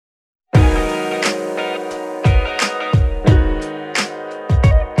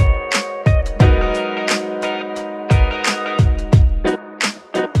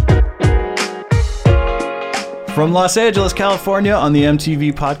From Los Angeles, California, on the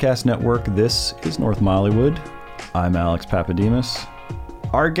MTV Podcast Network, this is North Mollywood. I'm Alex Pappademas.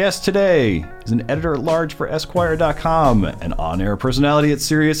 Our guest today is an editor-at-large for Esquire.com, an on-air personality at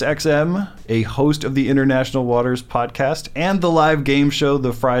SiriusXM, a host of the International Waters podcast, and the live game show,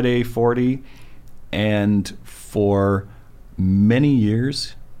 The Friday 40. And for many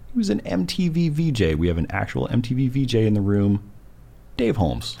years, he was an MTV VJ. We have an actual MTV VJ in the room, Dave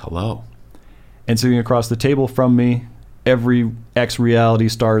Holmes. Hello. And sitting across the table from me, every ex-reality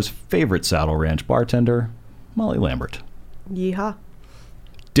star's favorite Saddle Ranch bartender, Molly Lambert. Yeehaw.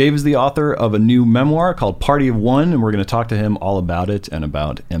 Dave is the author of a new memoir called Party of One, and we're going to talk to him all about it and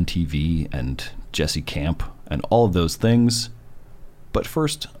about MTV and Jesse Camp and all of those things. But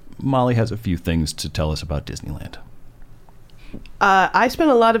first, Molly has a few things to tell us about Disneyland. I spent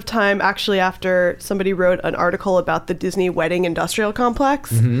a lot of time actually after somebody wrote an article about the Disney Wedding Industrial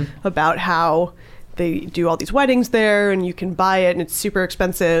Complex, about how they do all these weddings there and you can buy it and it's super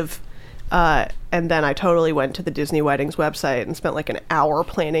expensive. And then I totally went to the Disney Weddings website and spent like an hour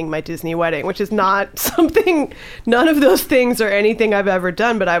planning my Disney wedding, which is not something, none of those things are anything I've ever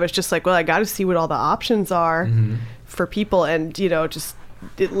done. But I was just like, well, I got to see what all the options are for people. And, you know, just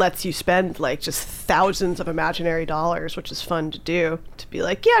it lets you spend like just thousands of imaginary dollars, which is fun to do. To be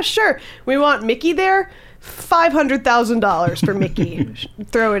like, yeah, sure. We want Mickey there. $500,000 for Mickey.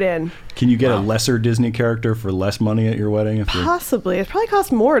 Throw it in. Can you get a lesser Disney character for less money at your wedding? Possibly. It probably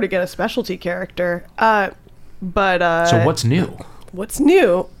costs more to get a specialty character. So what's new? What's new?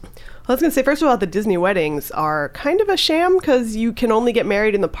 Well, I was going to say, first of all, the Disney weddings are kind of a sham because you can only get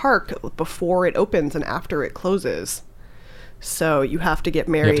married in the park before it opens and after it closes. So you have to get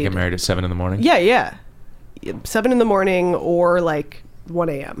married. You have to get married at 7 in the morning? Yeah. 7 in the morning or like 1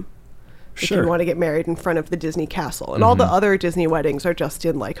 a.m. Sure. If you want to get married in front of the Disney castle. And all the other Disney weddings are just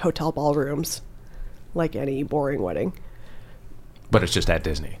in like hotel ballrooms, like any boring wedding. But it's just at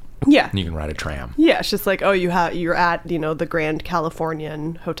Disney. Yeah. And you can ride a tram. Yeah, it's just like, oh, you're at, the Grand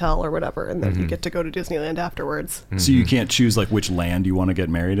Californian Hotel or whatever, and then you get to go to Disneyland afterwards. So you can't choose like which land you want to get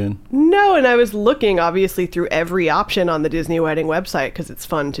married in? No, and I was looking obviously through every option on the Disney Wedding website because it's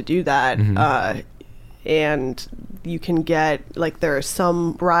fun to do that. And you can get, like, there are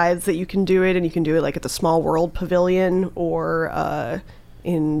some rides that you can do it, and you can do it, like, at the Small World Pavilion or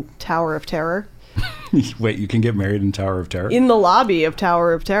in Tower of Terror. Wait, you can get married in Tower of Terror? In the lobby of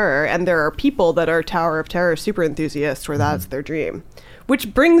Tower of Terror, and there are people that are Tower of Terror super enthusiasts where that's their dream.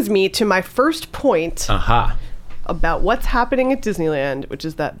 Which brings me to my first point about what's happening at Disneyland, which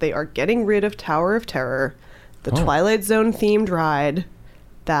is that they are getting rid of Tower of Terror, the Twilight Zone themed ride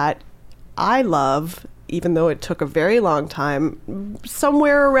that I love, even though it took a very long time,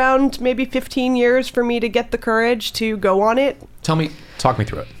 somewhere around maybe 15 years for me to get the courage to go on it. Talk me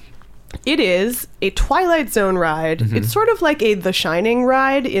through it. It is a Twilight Zone ride. It's sort of like a The Shining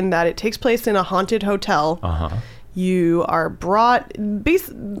ride in that it takes place in a haunted hotel. You are brought,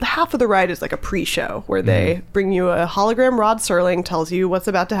 half of the ride is like a pre-show where they bring you a hologram. Rod Serling tells you what's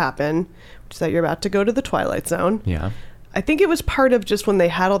about to happen, which is that you're about to go to the Twilight Zone. Yeah. I think it was part of just when they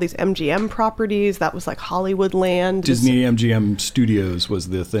had all these MGM properties. That was like Hollywoodland. Disney MGM Studios was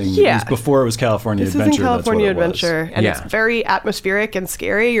the thing. Yeah. It was before it was California Adventure. This is in California Adventure. And Yeah. it's very atmospheric and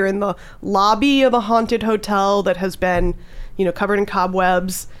scary. You're in the lobby of a haunted hotel that has been, covered in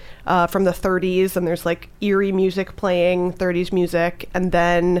cobwebs from the 30s. And there's like eerie music playing, 30s music. And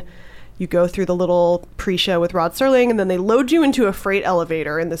then you go through the little pre-show with Rod Serling. And then they load you into a freight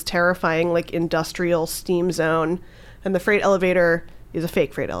elevator in this terrifying like industrial steam zone. And the freight elevator is a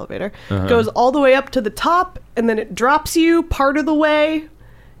fake freight elevator. Goes all the way up to the top, and then it drops you part of the way,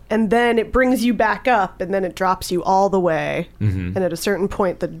 and then it brings you back up, and then it drops you all the way. And at a certain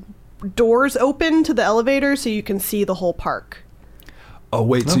point, the doors open to the elevator so you can see the whole park. Oh,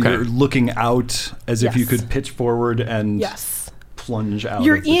 wait, so you're looking out as if you could pitch forward and plunge out.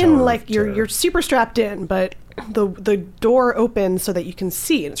 You're of the in, Tower like, of you're Terror. super strapped in, but the door opens so that you can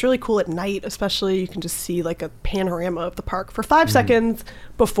see, and it's really cool at night. Especially you can just see like a panorama of the park for 5 seconds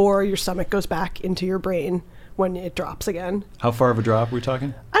before your stomach goes back into your brain when it drops again. How far of a drop are we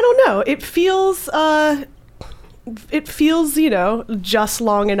talking? I don't know, it feels just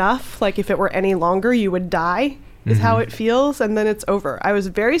long enough. Like if it were any longer you would die is how it feels, and then it's over. I was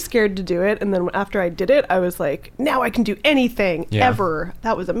very scared to do it, and then after I did it, I was like, now I can do anything ever.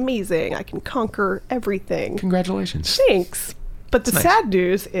 That was amazing. I can conquer everything. Congratulations. Thanks. But the sad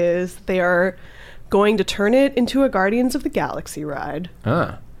news is they are going to turn it into a Guardians of the Galaxy ride.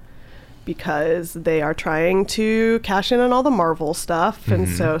 Because they are trying to cash in on all the Marvel stuff, and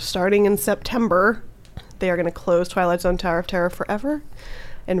so starting in September, they are going to close Twilight Zone Tower of Terror forever.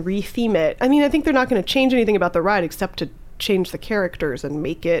 and retheme it. I mean, I think they're not going to change anything about the ride except to change the characters and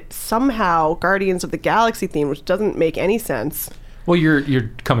make it somehow Guardians of the Galaxy theme, which doesn't make any sense. Well,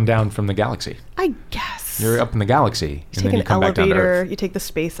 you're coming down from the galaxy. I guess. You're up in the galaxy, You take an elevator. You take the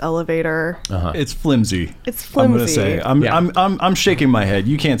space elevator. It's flimsy. It's flimsy. I'm gonna say. I'm shaking my head.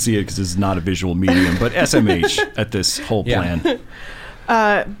 You can't see it because it's not a visual medium, but SMH at this whole plan.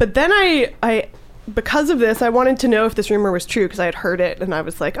 But then I because of this, I wanted to know if this rumor was true because I had heard it, and I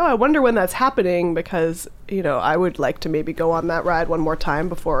was like, oh, I wonder when that's happening because, you know, I would like to maybe go on that ride one more time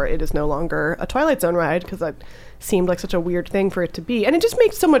before it is no longer a Twilight Zone ride because that seemed like such a weird thing for it to be. And it just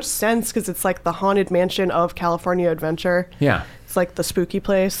makes so much sense because it's like the Haunted Mansion of California Adventure. Yeah. It's like the spooky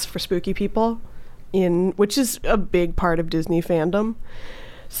place for spooky people, which is a big part of Disney fandom.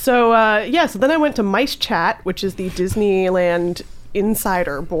 So, so then I went to Mice Chat, which is the Disneyland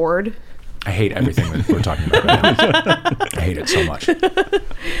Insider board. I hate everything that we're talking about right now. I hate it so much.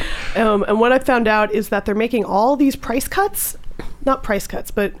 And what I found out is that they're making all these price cuts. Not price cuts,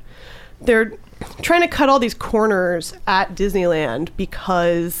 but they're trying to cut all these corners at Disneyland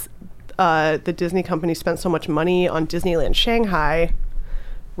because the Disney company spent so much money on Disneyland Shanghai,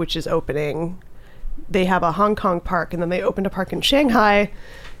 which is opening. They have a Hong Kong park, and then they opened a park in Shanghai.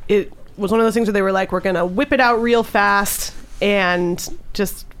 It was one of those things where they were like, we're going to whip it out real fast and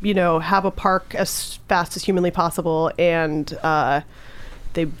just, you know, have a park as fast as humanly possible. And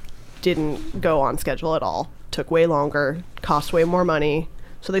they didn't go on schedule at all. Took way longer, cost way more money.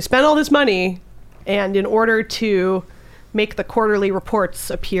 So they spent all this money, and in order to make the quarterly reports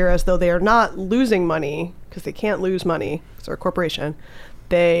appear as though they are not losing money, because they can't lose money because they're a corporation,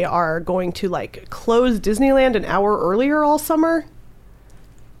 they are going to like close Disneyland an hour earlier all summer.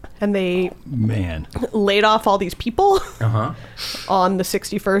 And they laid off all these people on the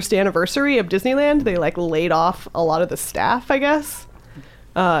 61st anniversary of Disneyland. They like laid off a lot of the staff, I guess,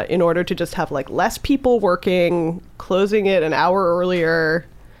 in order to just have like less people working, closing it an hour earlier,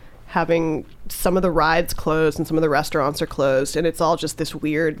 having some of the rides closed and some of the restaurants are closed. And it's all just this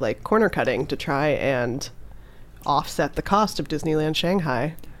weird like corner cutting to try and offset the cost of Disneyland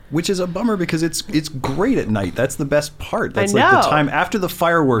Shanghai. Which is a bummer because it's great at night. That's the best part. That's like the time after the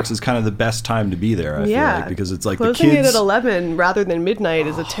fireworks is kind of the best time to be there. I feel like because it's like closing the kids it at 11 rather than midnight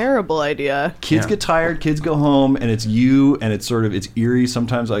is a terrible idea. Kids get tired. Kids go home, and it's you, and it's sort of it's eerie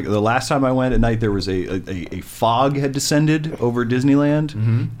sometimes. Like the last time I went at night, there was a fog had descended over Disneyland,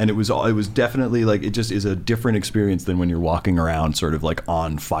 and it was definitely like it just is a different experience than when you're walking around sort of like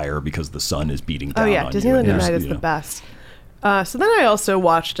on fire because the sun is beating down. Oh yeah, on Disneyland you at night is the best. So then I also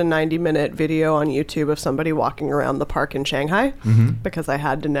watched a 90-minute video on YouTube of somebody walking around the park in Shanghai because I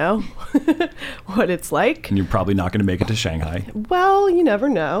had to know what it's like. And you're probably not going to make it to Shanghai. Well, you never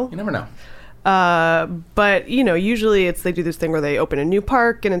know. You never know. But, you know, usually they do this thing where they open a new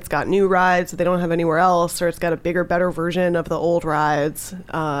park and it's got new rides that they don't have anywhere else, or it's got a bigger, better version of the old rides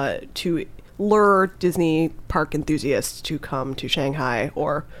to lure Disney park enthusiasts to come to Shanghai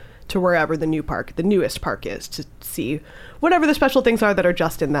or to wherever the newest park is to see whatever the special things are that are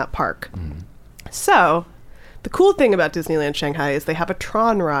just in that park. So the cool thing about Disneyland Shanghai is they have a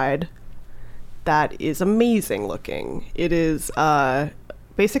Tron ride that is amazing looking. It is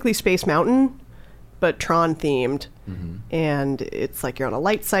basically Space Mountain, but Tron themed. And it's like you're on a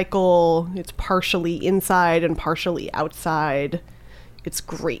light cycle. It's partially inside and partially outside. It's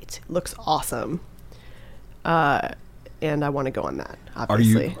great. It looks awesome. And I want to go on that,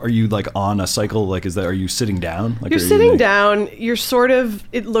 obviously. Are you like on a cycle? Like, are you sitting down? Like, you're sitting down. You're sort of,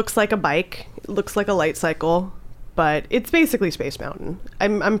 it looks like a bike. It looks like a light cycle, but it's basically Space Mountain.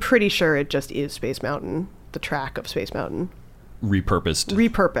 I'm pretty sure it just is Space Mountain, the track of Space Mountain.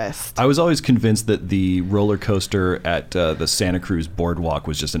 Repurposed. I was always convinced that the roller coaster at the Santa Cruz Boardwalk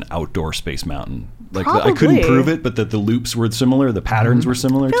was just an outdoor Space Mountain. Like I couldn't prove it, but that the loops were similar, the patterns were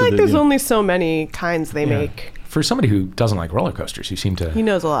similar. I feel like there's only so many kinds they make. For somebody who doesn't like roller coasters, you seem to. He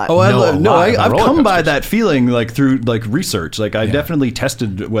knows a lot. Oh, I've come by that feeling like through like research. Like I definitely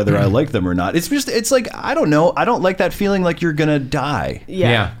tested whether I like them or not. It's like I don't know. I don't like that feeling like you're gonna die.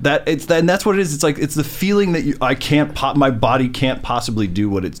 Yeah. And that's what it is. It's like it's the feeling that my body can't possibly do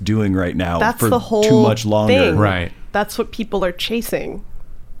what it's doing right now. That's for the whole too much longer. thing. Right. That's what people are chasing.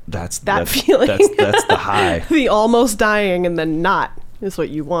 That's feeling. That's the high. The almost dying and then not is what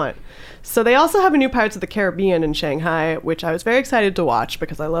you want. So they also have a new Pirates of the Caribbean in Shanghai, which I was very excited to watch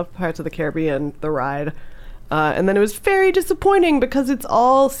because I love Pirates of the Caribbean, the ride. And then it was very disappointing because it's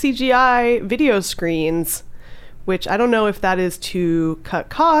all CGI video screens, which I don't know if that is to cut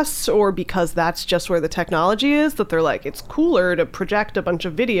costs or because that's just where the technology is, that they're like, it's cooler to project a bunch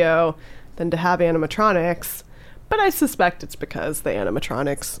of video than to have animatronics. But I suspect it's because the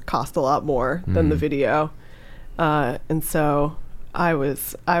animatronics cost a lot more than the video. And so I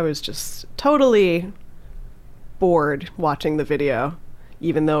was just totally bored watching the video,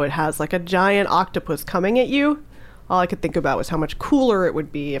 even though it has like a giant octopus coming at you. All I could think about was how much cooler it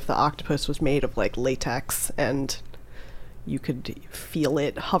would be if the octopus was made of like latex and you could feel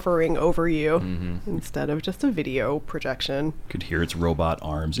it hovering over you instead of just a video projection. Could hear its robot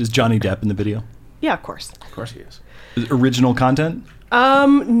arms. Is Johnny Depp in the video? Yeah, of course. Of course he is. Original content?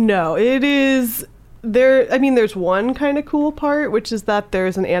 No, it is there. I mean, there's one kind of cool part, which is that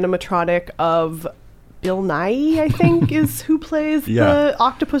there's an animatronic of Bill Nye, I think, is who plays the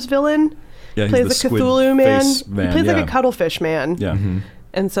octopus villain. Yeah, plays he's the squid Cthulhu man. face man. He plays like a cuttlefish man. Yeah.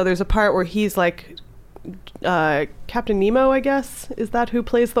 And so there's a part where he's like Captain Nemo, I guess. Is that who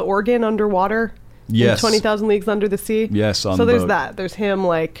plays the organ underwater? Yes. In 20,000 Leagues Under the Sea? Yes, on So the there's boat. that. There's him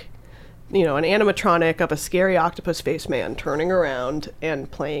like, you know, an animatronic of a scary octopus face man turning around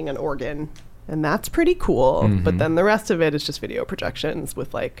and playing an organ. And that's pretty cool. But then the rest of it is just video projections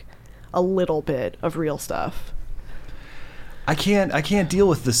with like a little bit of real stuff. I can't deal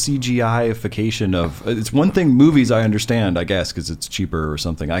with the CGI-ification of... It's one thing, movies I understand, I guess, because it's cheaper or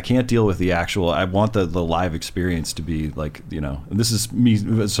something. I can't deal with the actual... I want the live experience to be like, you know... And this is me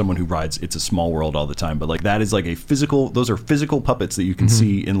as someone who rides It's a Small World all the time, but like that is like a physical... Those are physical puppets that you can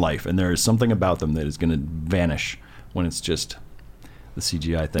see in life, and there is something about them that is going to vanish when it's just the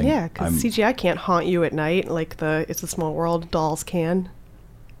CGI thing. Yeah, because CGI can't haunt you at night like the It's a Small World dolls can.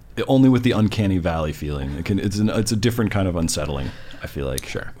 Only with the uncanny valley feeling. It's a different kind of unsettling, I feel like.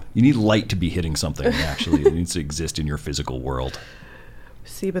 Sure. You need light to be hitting something, actually. It needs to exist in your physical world.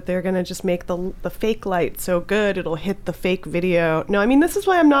 See, but they're going to just make the fake light so good it'll hit the fake video. No, I mean, this is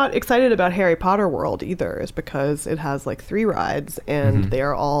why I'm not excited about Harry Potter World either, is because it has like 3 rides and they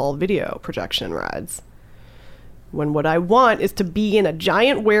are all video projection rides. When what I want is to be in a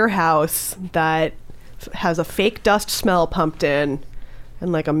giant warehouse that has a fake dust smell pumped in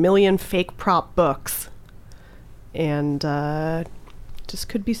and like a million fake prop books. And just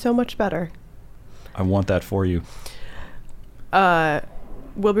could be so much better. I want that for you.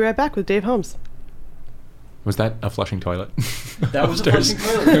 We'll be right back with Dave Holmes. Was that a flushing toilet? That was a flushing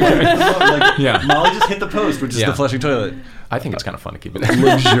toilet. Yeah. Molly just hit the post, which is the flushing toilet. I think it's kind of fun to keep it.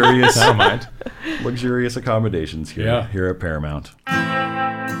 Luxurious. I don't mind. Luxurious accommodations here at Paramount.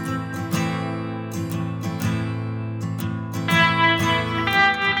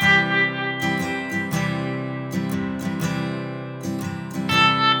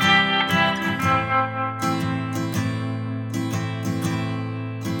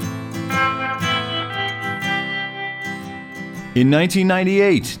 In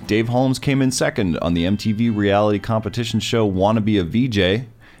 1998, Dave Holmes came in second on the MTV reality competition show Wanna Be a VJ.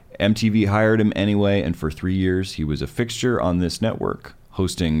 MTV hired him anyway, and for 3 years he was a fixture on this network,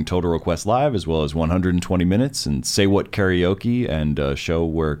 hosting Total Request Live as well as 120 Minutes and Say What Karaoke, and a show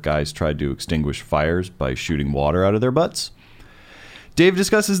where guys tried to extinguish fires by shooting water out of their butts. Dave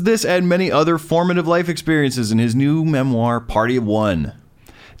discusses this and many other formative life experiences in his new memoir, Party of One.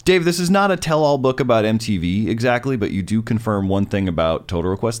 Dave, this is not a tell-all book about MTV exactly, but you do confirm one thing about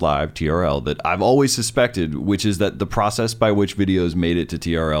Total Request Live, TRL, that I've always suspected, which is that the process by which videos made it to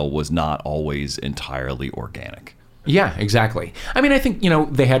TRL was not always entirely organic. Yeah, exactly. I mean, I think,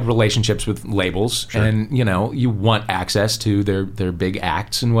 they had relationships with labels, and, you want access to their big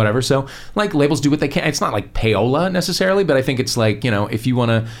acts and whatever. So, like, labels do what they can. It's not like payola necessarily, but I think it's like, if you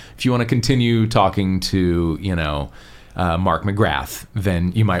want to continue talking to, Mark McGrath,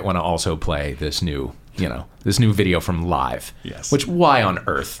 then you might want to also play this new video from Live. Yes. Which, why on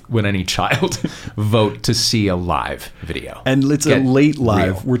earth would any child vote to see a live video? And it's a late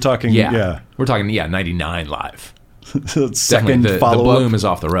Live. Real. We're talking, We're talking, 99 Live. Second the follow-up. bloom is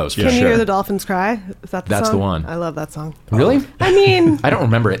off the rose. For Can you sure. hear the dolphins cry? Is that the That's song? the one. I love that song. Really? I mean, I don't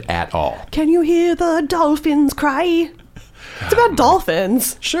remember it at all. can you hear the dolphins cry? It's about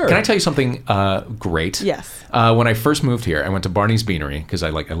dolphins. Sure. Can I tell you something great? Yes. When I first moved here, I went to Barney's Beanery because I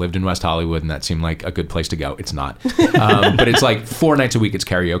lived in West Hollywood, and that seemed like a good place to go. It's not, but it's like 4 nights a week. It's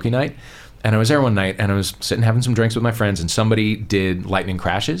karaoke night, and I was there one night, and I was sitting having some drinks with my friends, and somebody did Lightning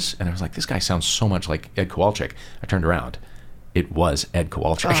Crashes, and I was like, "This guy sounds so much like Ed Kowalczyk." I turned around. It was Ed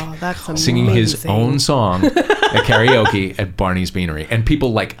Kowalczyk Oh, that's amazing. singing his own song at karaoke at Barney's Beanery, and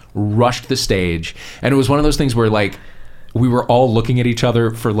people rushed the stage, and it was one of those things where we were all looking at each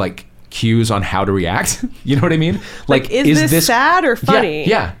other for cues on how to react. You know what I mean? Is this sad or funny?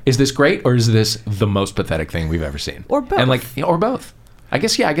 Yeah. Is this great or is this the most pathetic thing we've ever seen? Or both. And or both. I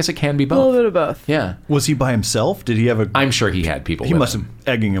guess it can be A both. little bit of both. Yeah. Was he by himself? Did he have a... I'm sure he had people He with must him. have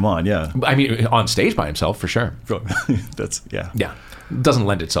egging him on, yeah. I mean, on stage by himself, for sure. That's, yeah. Yeah. Doesn't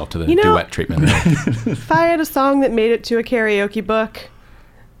lend itself to the You know- duet treatment. If I had a song that made it to a karaoke book,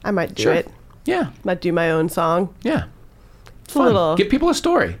 I might do Sure. it. Yeah. Might do my own song. Yeah. It's a little... Give people a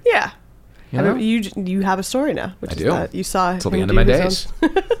story. Yeah. You know? You have a story now, which I is do. that you saw Till the him end of do my his days.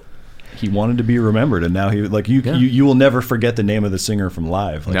 own- He wanted to be remembered, and now he like you will never forget the name of the singer from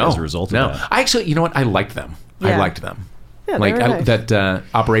live. Like, as a result of that. I actually, you know what? I liked them. I Yeah. liked them. Yeah, Like they were nice. that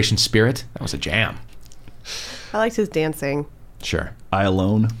Operation Spirit. That was a jam. I liked his dancing. Sure. I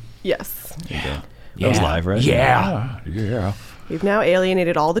Alone. Yes. That was live, right? Yeah. We've now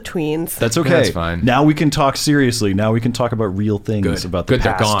alienated all the tweens. That's okay. That's fine. Now we can talk seriously. Now we can talk about real things Good. about the Good.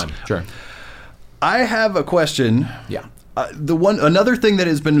 past. They're gone. Sure. I have a question. Yeah. Another thing that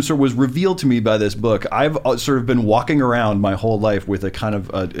has been sort of was revealed to me by this book. I've sort of been walking around my whole life with a kind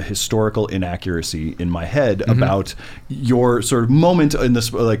of a historical inaccuracy in my head about your sort of moment in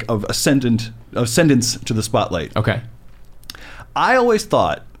this, like, of ascendance to the spotlight. Okay. I always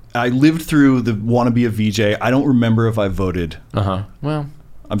thought I lived through the wanna be a VJ. I don't remember if I voted. Well,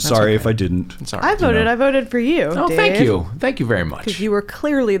 I'm sorry okay. if I didn't. it's all I right. voted. I voted for you. Oh, Dave, thank you. Thank you very much. Because you were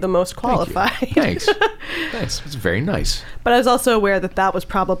clearly the most Thank you. qualified. Thanks. Thanks. It's very nice. But I was also aware that that was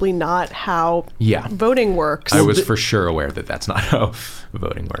probably not how Yeah. voting works. I was for sure aware that that's not how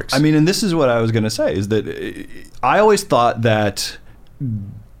voting works. I mean, and this is what I was going to say, is that I always thought that,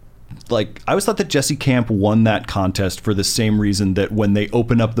 like, I always thought that Jesse Camp won that contest for the same reason that when they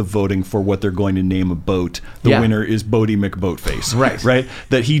open up the voting for what they're going to name a boat, the Yeah. winner is Bodie McBoatface. Right. Right?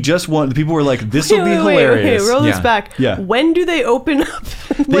 That he just won. The people were like, this will be Wait, hilarious. roll this Yeah. back. Yeah. When do they open up?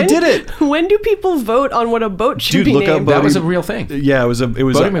 They did it. When do people vote on what a boat should Dude, be look up named? that Bodie- was a real thing. Yeah, it was Voting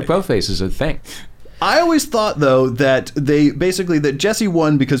McBoatface is a thing. I always thought, though, that that Jesse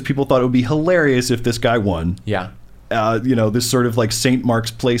won because people thought it would be hilarious if this guy won. Yeah. This sort of like St. Mark's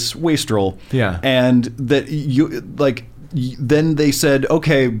Place wastrel. Yeah. And that then they said,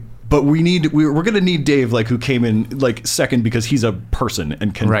 okay, but we're going to need Dave, like, who came in like second because he's a person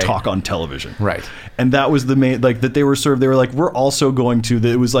and can Right. talk on television. Right. And that was the main, like, that they were like, we're also going to,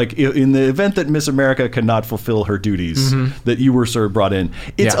 it was like, in the event that Miss America cannot fulfill her duties, that you were sort of brought in.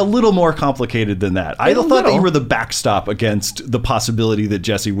 It's Yeah. a little more complicated than that. I A thought that you little. were the backstop against the possibility that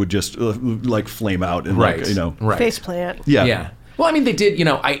Jesse would just like flame out and Right. like, Right. Faceplant. Yeah. Yeah. Well, I mean, they did.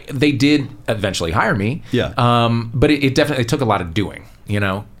 They did eventually hire me. Yeah. But it definitely took a lot of doing.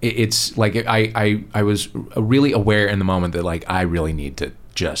 It's like I was really aware in the moment that, like, I really need to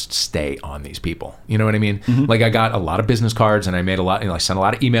just stay on these people. You know what I mean? Like, I got a lot of business cards and I made I sent a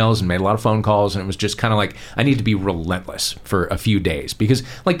lot of emails and made a lot of phone calls, and it was just kind of like I need to be relentless for a few days because,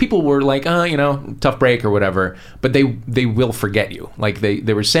 like, people were like, tough break or whatever, but they will forget you. Like,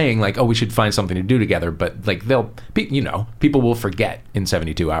 they were saying, like, oh, we should find something to do together, but, like, people will forget in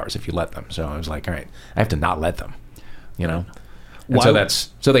 72 hours if you let them. So I was like, all right, I have to not let them. And Why-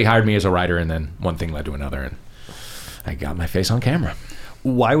 so they hired me as a writer, and then one thing led to another, and I got my face on camera.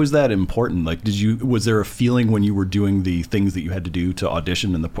 Why was that important? Like, was there a feeling when you were doing the things that you had to do to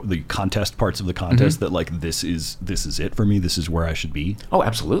audition and the contest parts of the contest that, like, this is it for me, this is where I should be? Oh,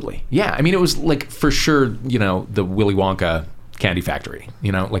 absolutely. Yeah. I mean, it was like, for sure, the Willy Wonka candy factory,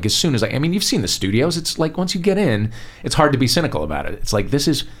 like, as soon as you've seen the studios. It's like, once you get in, it's hard to be cynical about it. It's like, this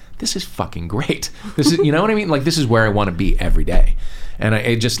is fucking great. This is, you know what I mean? Like, this is where I want to be every day. And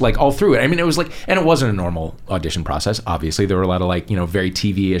I just, like, all through it. I mean, it was like, and it wasn't a normal audition process. Obviously, there were a lot of, like, very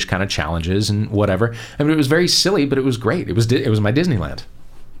TV-ish kind of challenges and whatever. I mean, it was very silly, but it was great. It was my Disneyland,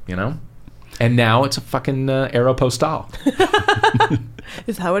 And now it's a fucking Aeropostale.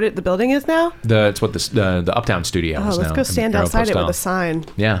 Is that what the building is now? It's what the Uptown studio is now. Let's go stand outside it with a sign.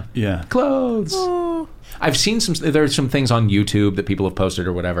 Yeah. Yeah. Clothes. Oh. I've seen there's some things on YouTube that people have posted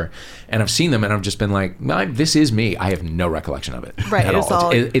or whatever, and I've seen them and I've just been like, this is me. I have no recollection of it. Right, At it's all.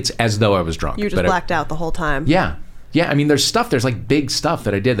 all- It's as though I was drunk. You were just but blacked out the whole time. Yeah. Yeah. I mean, there's like big stuff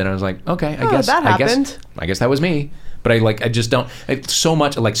that I did that I was like, okay, I guess that happened. I guess that was me. But I just don't. So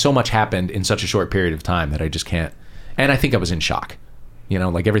much happened in such a short period of time that I just can't. And I think I was in shock.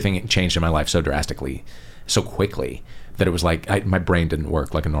 Like, everything changed in my life so drastically, so quickly, that it was like my brain didn't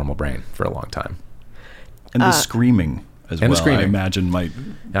work like a normal brain for a long time. And the screaming as well. the screaming. I imagine might.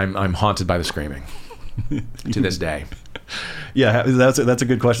 I'm haunted by the screaming to this day. Yeah, that's a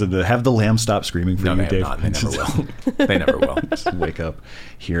good question. Have the lamb stop screaming for No, you, they have Dave? not. They never will. They never will. Just wake up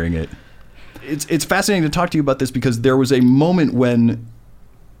hearing it. It's fascinating to talk to you about this because there was a moment when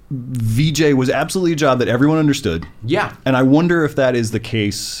VJ was absolutely a job that everyone understood. Yeah. And I wonder if that is the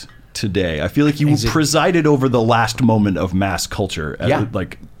case today. I feel like you presided over the last moment of mass culture.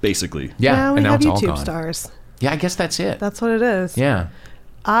 Like, basically. Yeah, we and now have it's all YouTube gone. stars. Yeah, I guess that's it. That's what it is. Yeah.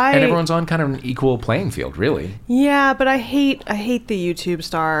 And everyone's on kind of an equal playing field, really. Yeah, but I hate the YouTube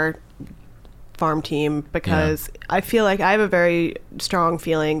star farm team because I feel like I have a very strong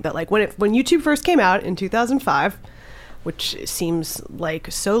feeling that, like, when YouTube first came out in 2005, which seems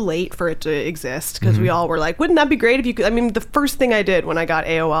like so late for it to exist, because we all were like, wouldn't that be great if you could? I mean, the first thing I did when I got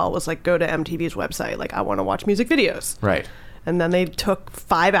AOL was like go to MTV's website, like, I want to watch music videos. Right. And then they took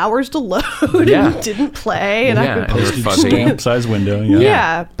 5 hours to load and didn't play. And I posted fuzzy size window.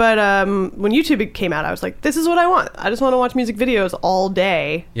 Yeah, but when YouTube came out, I was like, this is what I want. I just want to watch music videos all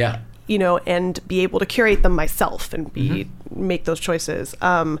day. Yeah. You know, and be able to curate them myself and make those choices.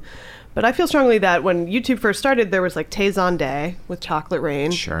 But I feel strongly that when YouTube first started, there was like Tay Zonday with Chocolate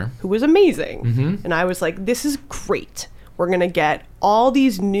Rain, who was amazing. And I was like, this is great. We're going to get all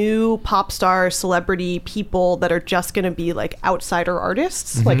these new pop star celebrity people that are just going to be like outsider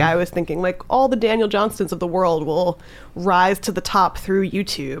artists. Like, I was thinking like all the Daniel Johnstons of the world will rise to the top through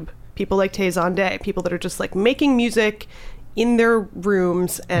YouTube. People like Tay Zonday, people that are just like making music in their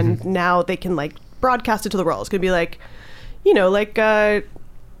rooms, and now they can like broadcast it to the world. It's going to be like, you know, like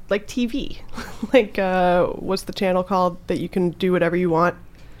TV. Like, what's the channel called that you can do whatever you want?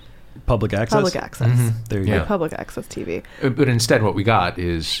 Public access. Public access. There you go. Public access TV. But instead, what we got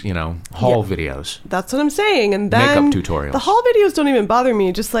is, you know, haul videos. That's what I'm saying. And then makeup tutorials. The haul videos don't even bother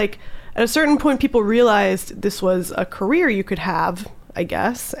me. Just like at a certain point, people realized this was a career you could have, I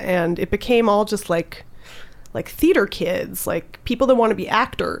guess, and it became all just like theater kids, like people that want to be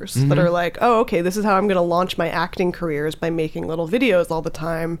actors, that are like, oh, okay, this is how I'm going to launch my acting careers, by making little videos all the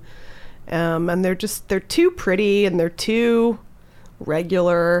time. And they're too pretty and they're too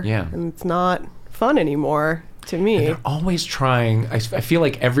regular, and it's not fun anymore to me. And they're always trying. I feel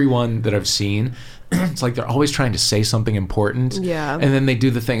like everyone that I've seen, it's like they're always trying to say something important, and then they do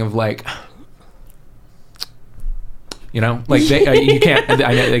the thing of like, you know, like you can't.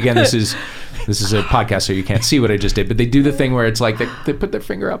 Again, this is a podcast, so you can't see what I just did, but they do the thing where it's like they put their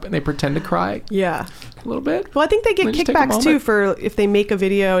finger up and they pretend to cry. Yeah. A little bit. Well, I think they get kickbacks too for if they make a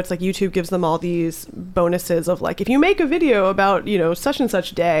video. It's like YouTube gives them all these bonuses of like, if you make a video about, you know, such and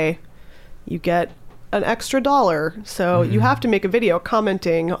such day, you get an extra $1. So you have to make a video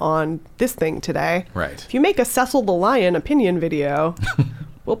commenting on this thing today. Right. If you make a Cecil the Lion opinion video,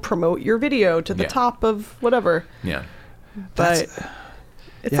 we'll promote your video to the top of whatever. Yeah. But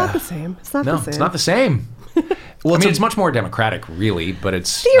it's not the same. It's not the same. It's not the same. Well, I mean, it's much more democratic, really, but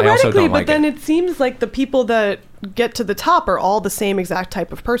it's theoretically. I also don't but like then it seems like the people that get to the top are all the same exact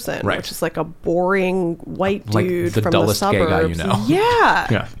type of person, right? Which is like a boring white dude the from dullest the suburbs. gay guy you know.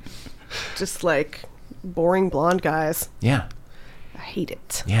 Yeah, just like boring blonde guys. Yeah, I hate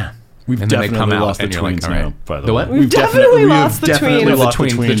it. Yeah. We've definitely lost the tweens now, by the way. We've definitely lost the tweens.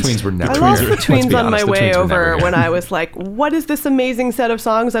 The tweens were never. I lost the tweens on my way over when I was like, what is this amazing set of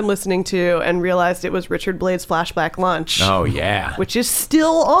songs I'm listening to? And realized it was Richard Blade's Flashback Lunch. Oh, yeah. Which is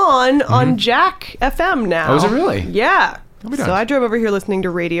still on Jack FM now. Oh, is it really? Yeah. So I drove over here listening to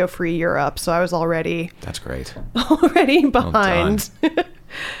Radio Free Europe, so I was already... That's great. Already behind. Well,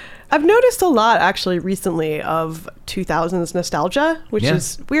 I've noticed a lot, actually, recently of 2000s nostalgia, which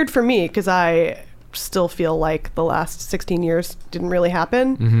is weird for me because I still feel like the last 16 years didn't really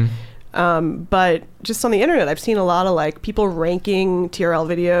happen. But just on the internet, I've seen a lot of like people ranking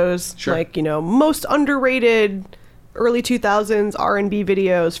TRL videos, like, you know, most underrated early 2000s R&B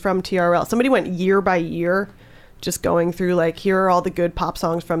videos from TRL. Somebody went year by year, just going through like, here are all the good pop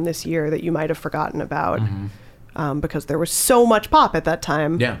songs from this year that you might have forgotten about. Because there was so much pop at that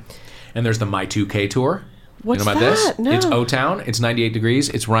time. Yeah. And there's the My 2K tour. What's you know about that? this? No. It's O-Town. It's 98 Degrees.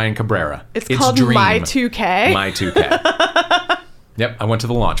 It's Ryan Cabrera. It's called Dream. My 2K? My 2K. Yep. I went to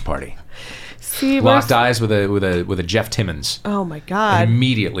the launch party. See, locked eyes with a Jeff Timmons. Oh my God. And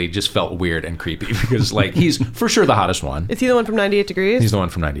immediately just felt weird and creepy because like he's for sure the hottest one. Is he the one from 98 Degrees? He's the one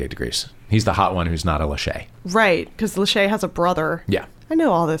from 98 Degrees. He's the hot one who's not a Lachey. Right, because Lachey has a brother. Yeah. I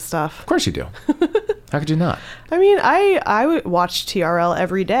know all this stuff. Of course you do. How could you not? I mean, I would watch TRL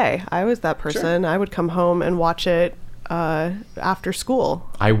every day. I was that person. Sure. I would come home and watch it after school.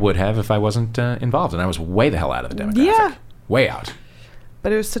 I would have if I wasn't involved, and I was way the hell out of the demographic. Yeah. Way out.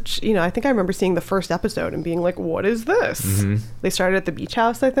 But it was such, you know, I think I remember seeing the first episode and being like, what is this? Mm-hmm. They started at the beach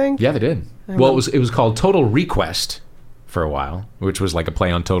house, I think. Yeah, they did. Well, it was called Total Request for a while, which was like a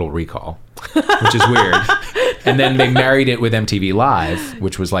play on Total Recall, which is weird. And then they married it with MTV Live,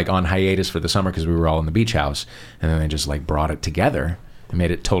 which was like on hiatus for the summer because we were all in the beach house. And then they just like brought it together and made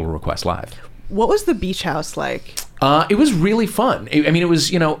it Total Request Live. What was the beach house like? It was really fun. I mean, it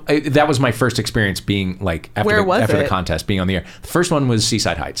was, that was my first experience being like, after the contest, being on the air. The first one was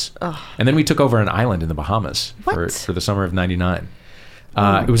Seaside Heights. And then we took over an island in the Bahamas for the summer of 99.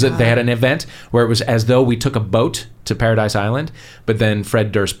 They had an event where it was as though we took a boat to Paradise Island, but then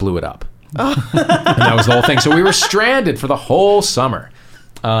Fred Durst blew it up. And that was the whole thing. So we were stranded for the whole summer,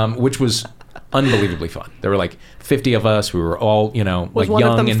 which was unbelievably fun. There were like 50 of us. We were all, Was like one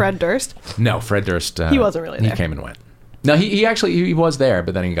young. of them Fred Durst? No, Fred Durst. He wasn't really there. He came and went. No, he actually was there,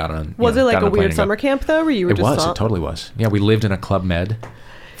 but then he got on. Was it like a weird summer camp though, where you were just? It totally was. Yeah, we lived in a Club Med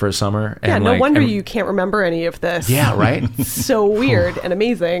for a summer. Yeah, no wonder you can't remember any of this. Yeah, right. So weird and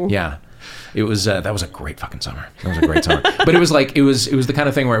amazing. Yeah. It was that was a great fucking summer. That was a great summer. But it was like it was the kind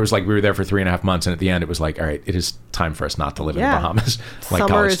of thing where it was like we were there for 3.5 months, and at the end it was like, all right, it is time for us not to live in the Bahamas. Like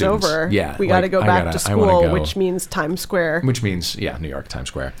summer is students. over. Yeah, we got to go back to school, which means Times Square. Which means New York Times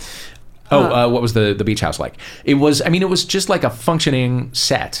Square. What was the beach house like? It was just like a functioning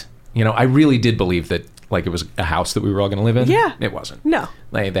set. I really did believe that like it was a house that we were all going to live in. Yeah, it wasn't. No,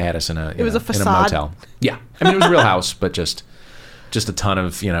 they had us in a a facade. in a motel. Yeah, I mean it was a real house, but just a ton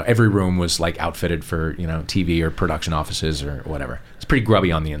of, every room was like outfitted for, TV or production offices or whatever. It's pretty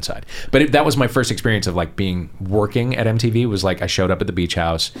grubby on the inside. But that was my first experience of like working at MTV. Was like I showed up at the beach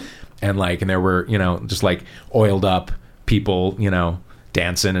house and there were, just like oiled up people,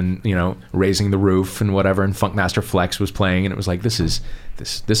 dancing and, raising the roof and whatever. And Funkmaster Flex was playing. And it was like, this is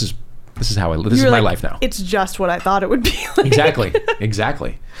how I live. This is my life now. It's just what I thought it would be like.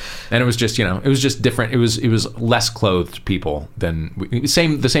 Exactly. And it was just, it was just different. It was less clothed people than the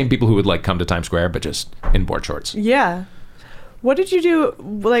same people who would like come to Times Square, but just in board shorts. Yeah. What did you do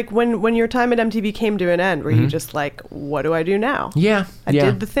like when your time at MTV came to an end? Were you just like, what do I do now? Yeah. I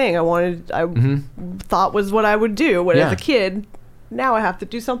did the thing I thought was what I would do as a kid. Now I have to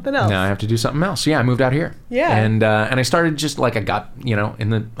do something else. Yeah, I moved out here. Yeah. And I started just like I got, in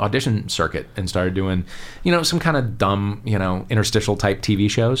the audition circuit and started doing, some kind of dumb, interstitial type TV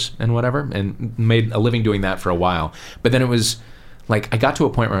shows and whatever, and made a living doing that for a while. But then it was like I got to a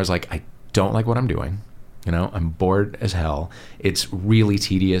point where I was like, I don't like what I'm doing. I'm bored as hell. It's really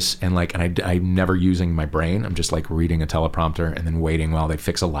tedious and I'm never using my brain. I'm just like reading a teleprompter and then waiting while they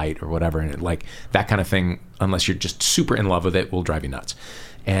fix a light or whatever. And that kind of thing, unless you're just super in love with it, will drive you nuts.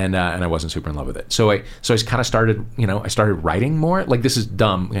 And I wasn't super in love with it. So I kind of started, I started writing more. Like this is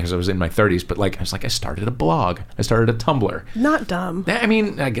dumb because I was in my 30s, but I started a blog. I started a Tumblr. Not dumb. I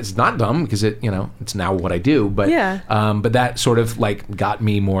mean, I guess it's not dumb because it's now what I do. But but that sort of got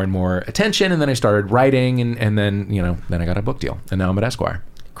me more and more attention, and then I started writing, and then then I got a book deal, and now I'm at Esquire.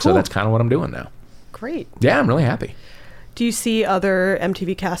 Cool. So that's kind of what I'm doing now. Great. Yeah, I'm really happy. Do you see other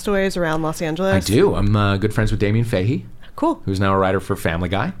MTV castaways around Los Angeles? I do. I'm good friends with Damien Fahey. Cool. Who's now a writer for Family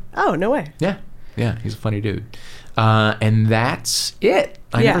Guy. Oh, no way. Yeah, he's a funny dude. And that's it.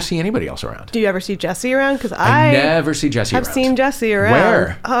 I never see anybody else around. Do you ever see Jesse around? Because I never see Jesse around. I've seen Jesse around.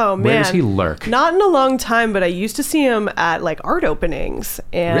 Where? Oh, man. Where does he lurk? Not in a long time, but I used to see him at art openings.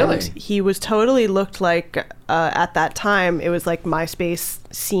 And really? He was totally looked like, at that time, it was like MySpace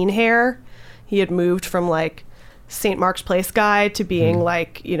scene hair. He had moved from St. Mark's Place guy to being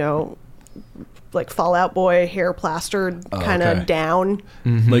like Fallout Boy, hair plastered, kind of down.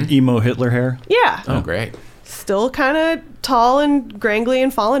 Mm-hmm. Like emo Hitler hair? Yeah. Oh, great. Still kind of tall and grangly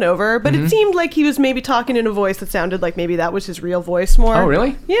and fallen over, but it seemed like he was maybe talking in a voice that sounded like maybe that was his real voice more. Oh,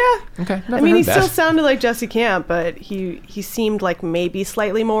 really? Yeah. Okay. I mean, he still sounded like Jesse Camp, but he seemed like maybe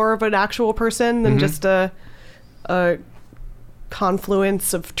slightly more of an actual person than just a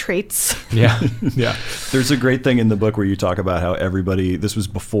confluence of traits. Yeah. There's a great thing in the book where you talk about how this was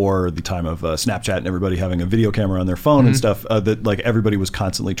before the time of Snapchat and everybody having a video camera on their phone and stuff, that everybody was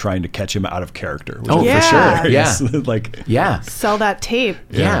constantly trying to catch him out of character. Oh, for sure. Yeah. Sell that tape.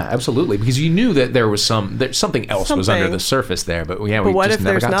 Yeah, absolutely. Because you knew that there was something else was under the surface there, but we what just if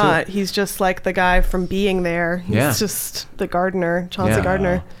never there's got not? to it. He's just like the guy from Being There. He's just the gardener, Chauncey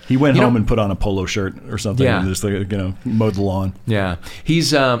Gardner. He went home and put on a polo shirt or something and just mowed the lawn. Yeah. He's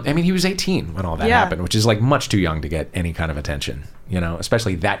he was 18 when all that happened, which is much too young to get any kind of attention,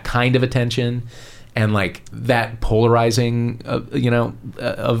 especially that kind of attention and that polarizing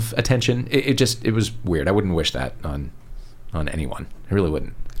of attention. It was weird. I wouldn't wish that on anyone. I really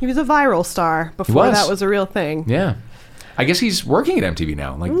wouldn't. He was a viral star before that was a real thing. Yeah. I guess he's working at MTV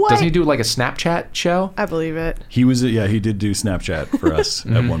now. Doesn't he do a Snapchat show? I believe it. He was he did do Snapchat for us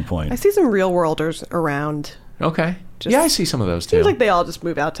at one point. I see some real worlders around. Okay. I see some of those too. Seems like they all just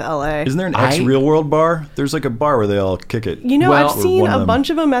move out to LA. Isn't there an ex-Real World bar? There's a bar where they all kick it. I've seen a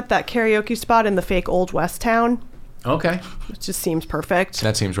bunch of them at that karaoke spot in the fake Old West town. Okay. It just seems perfect.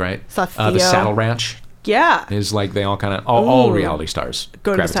 That seems right. Saw Theo. The Saddle Ranch. Yeah. Is like they all kind of all reality stars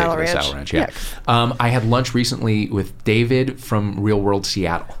Go to the gravitate Saddle Ranch. Yeah. I had lunch recently with David from Real World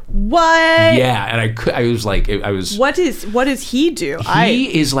Seattle. What? Yeah, and I was like, What does he do?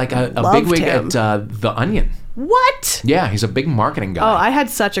 He is like a bigwig at The Onion. What? Yeah, he's a big marketing guy. Oh, I had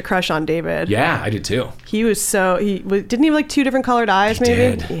such a crush on David. Yeah, I did too. He was didn't he have like 2 different colored eyes?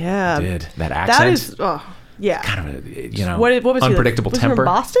 Maybe. Did. Yeah. He did. That accent. That is. Oh, yeah. Kind of a what was unpredictable he like? temper.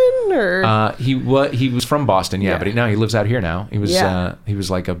 Was he from Boston or? He was from Boston, yeah. But he lives out here now. He was Yeah. he was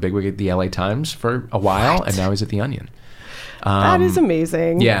like a bigwig at the LA Times for a while, and now he's at the Onion. That is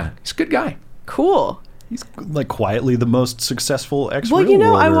amazing. Yeah, he's a good guy. Cool. He's like quietly the most successful Well, you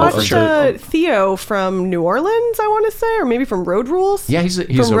know, I ex-Real-Worlder. watched Theo from New Orleans, I want to say, or maybe from Road Rules. Yeah, he's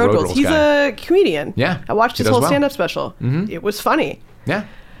from a Road Rules He's guy. a comedian. Yeah, I watched he his does whole well. stand-up special. Mm-hmm. It was funny. Yeah,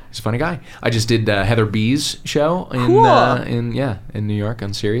 he's a funny guy. I just did Heather B's show in New York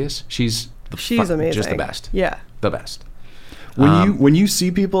on Sirius. She's amazing. Just the best. Yeah, the best. When you see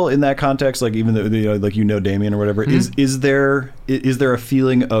people in that context, like even though like Damien or whatever, is there a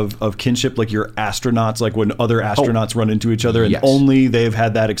feeling of kinship, like you're astronauts, like when other astronauts run into each other and only they've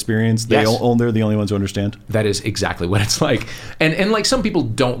had that experience, they're the only ones who understand? That is exactly what it's like. And like some people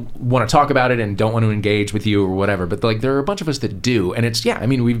don't want to talk about it and don't want to engage with you or whatever, but like there are a bunch of us that do, and it's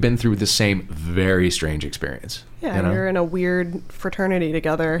we've been through the same very strange experience. Yeah, you're in a weird fraternity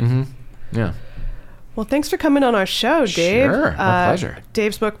together. Mm-hmm. Yeah. Well, thanks for coming on our show, Dave. Sure, my pleasure.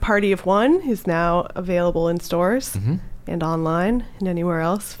 Dave's book, Party of One, is now available in stores and online and anywhere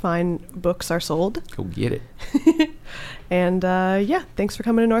else fine books are sold. Go get it. And thanks for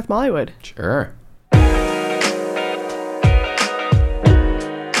coming to North Mollywood. Sure.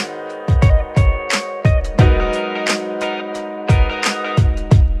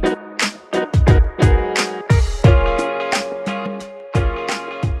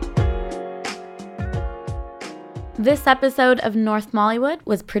 This episode of North Mollywood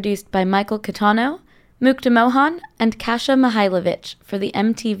was produced by Michael Catano, Mukta Mohan, and Kasia Mihailovich for the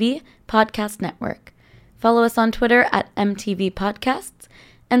MTV Podcast Network. Follow us on Twitter at MTV Podcasts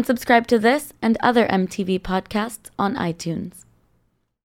and subscribe to this and other MTV podcasts on iTunes.